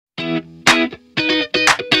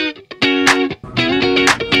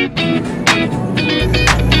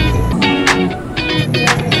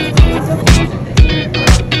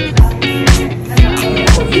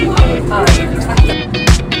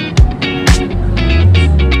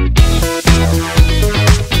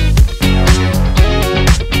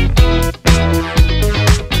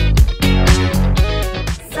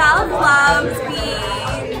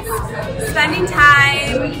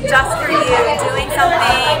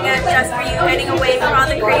best for you, getting away from all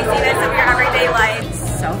the craziness of your everyday life?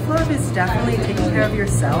 Self-love is definitely taking care of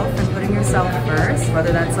yourself and putting yourself first,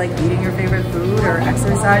 whether that's like eating your favorite food or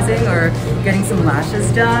exercising or getting some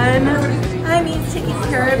lashes done. I mean, taking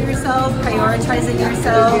care of yourself, prioritizing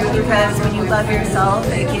yourself, because when you love yourself,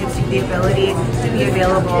 it gives you the ability to be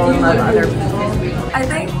available and love other people. I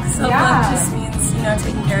think self-love just means, you know,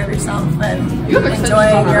 taking care of yourself and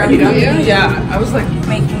enjoying your own company. Yeah, I was like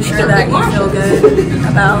making sure that you feel good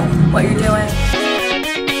about what you're doing.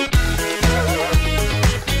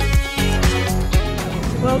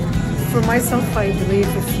 Well, for myself, I believe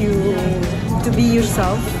if you to be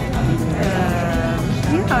yourself,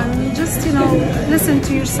 yeah, and just, you know, listen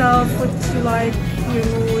to yourself, what you like, your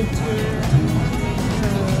mood,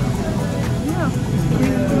 yeah,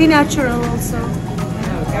 be natural also,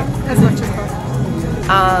 as much as possible.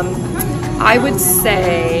 I would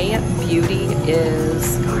say beauty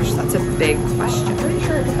is, gosh, that's a big question.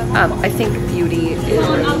 I think beauty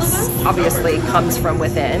is obviously comes from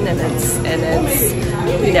within, and it's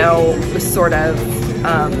you know, sort of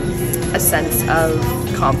a sense of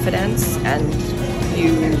confidence, and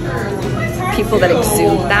people that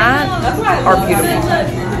exude that are beautiful.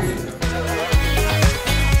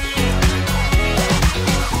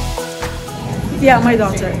 Yeah, my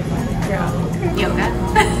daughter. Yoga.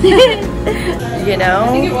 You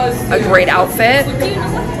know, a great outfit,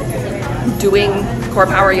 doing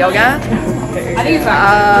Corepower yoga,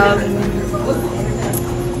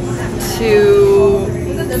 to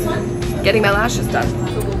getting my lashes done.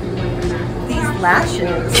 These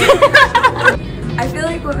lashes. I feel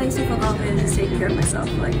like what makes me feel confident is taking care of myself.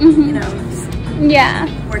 Like, you know, just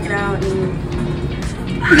working out and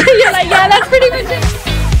you're like, yeah, that's pretty much it.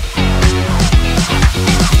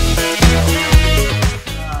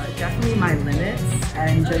 Definitely my limits,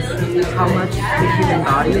 and just how much the human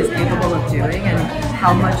body is capable of doing and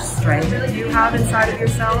how much strength you have inside of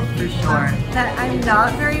yourself, for sure. That I'm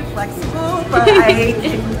not very flexible, but I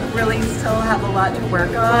can really still have a lot to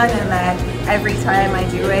work on, and that every time I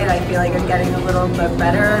do it, I feel like I'm getting a little bit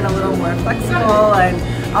better and a little more flexible, and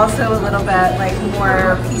also a little bit like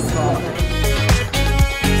more peaceful.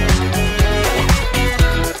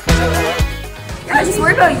 yeah, just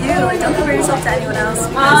worry about you. Like, don't compare yourself to anyone else,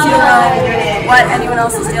 because you don't know what anyone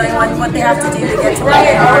else is doing, what they have to do to get to where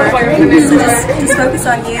they are. So just focus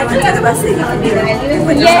on you and do the best that you can do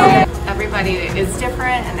with yourself. Everybody is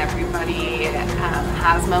different, and everybody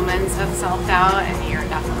has moments of self-doubt, and you're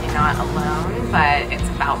definitely not alone, but it's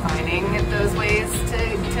about finding those ways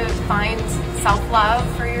to find self-love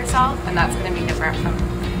for yourself, and that's going to be different from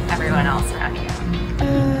everyone else around you.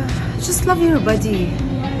 Just love your body.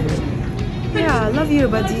 Yeah, love your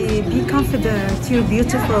body, be confident, you're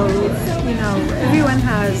beautiful. You know, everyone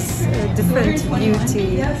has different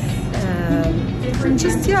beauty. And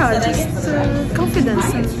just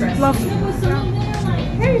confidence and love.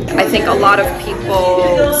 I think a lot of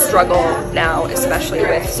people struggle now, especially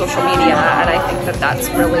with social media, and I think that that's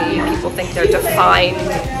really, people think they're defined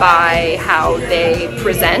by how they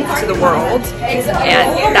present to the world,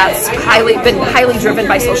 and that's been highly driven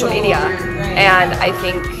by social media. And I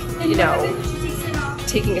think, you know,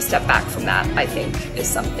 taking a step back from that, I think, is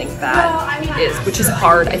something that which is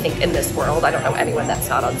hard, I think, in this world. I don't know anyone that's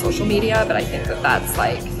not on social media, but I think that that's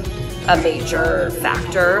like a major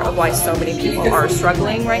factor of why so many people are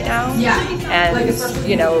struggling right now. And,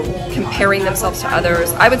 you know, comparing themselves to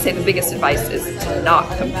others. I would say the biggest advice is to not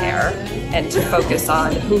compare and to focus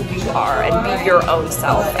on who you are and be your own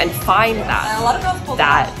self and find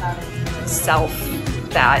that self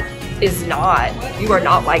that is not, you are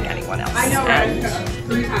not like anyone else. And,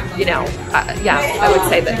 you know, yeah, I would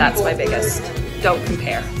say that that's my biggest, don't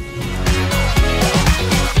compare.